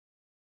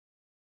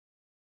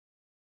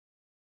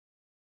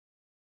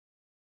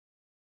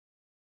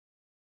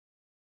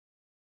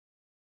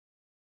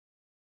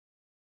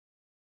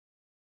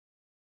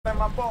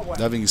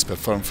Diving is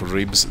performed for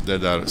ribs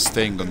that are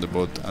staying on the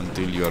boat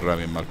until you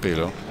arrive in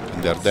Malpelo,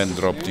 and they are then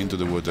dropped into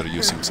the water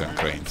using some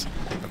cranes.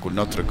 I could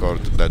not record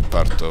that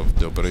part of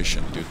the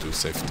operation due to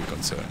safety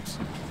concerns.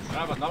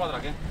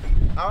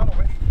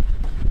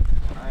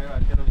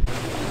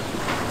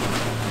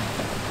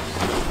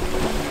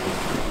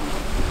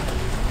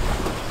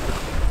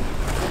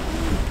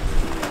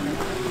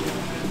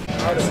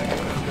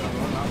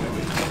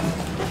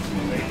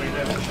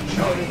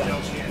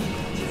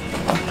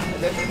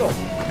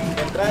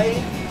 Entra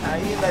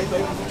ahí ladito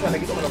hay un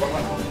chalequito me lo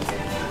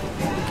pongo.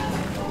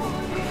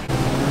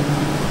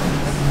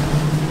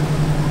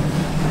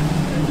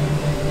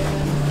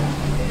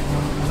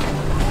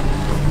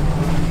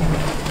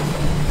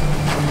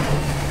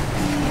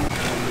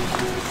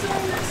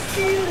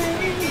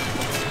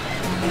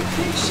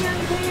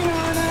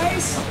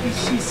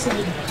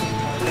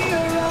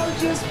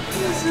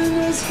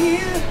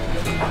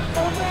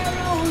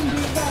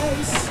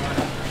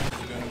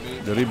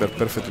 The ribs are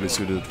perfectly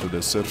suited to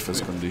the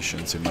surface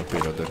conditions in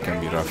Malpelo that can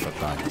be rough at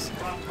times.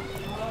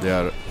 They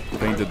are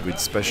painted with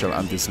special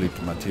anti-slip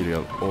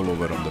material all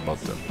over on the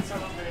bottom.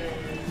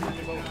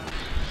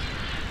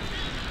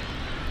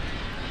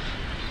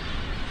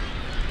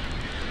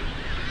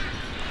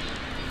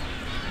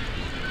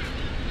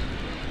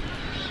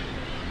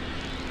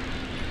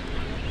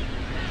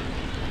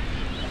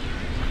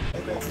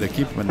 The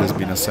equipment has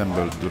been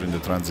assembled during the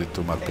transit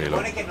to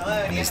Malpelo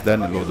and is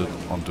then loaded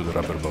onto the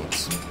rubber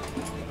boats.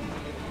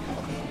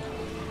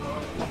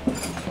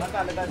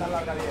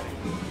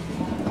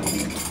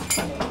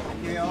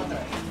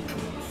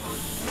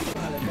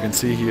 You can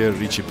see here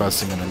Richie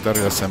passing an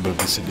entirely assembled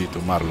VCD to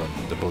Marlon,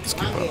 the boat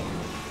skipper.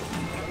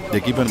 The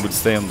equipment will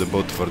stay on the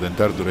boat for the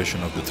entire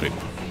duration of the trip,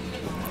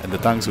 and the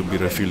tanks will be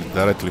refilled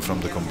directly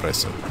from the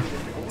compressor.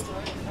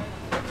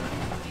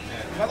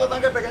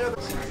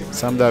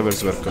 Some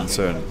divers were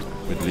concerned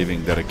with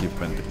leaving their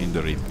equipment in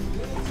the rib.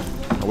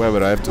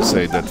 However, I have to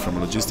say that from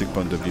a logistic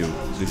point of view,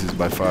 this is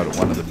by far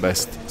one of the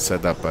best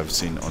setup I've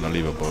seen on a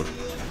liveaboard,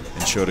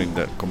 ensuring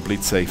the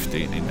complete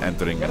safety in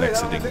entering and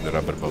exiting the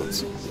rubber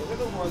boats,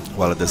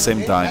 while at the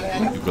same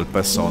time you will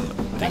pass on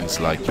things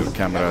like your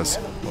cameras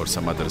or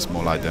some other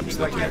small items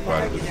that you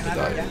require during the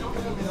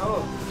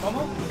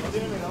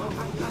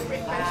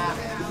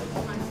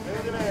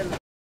dive.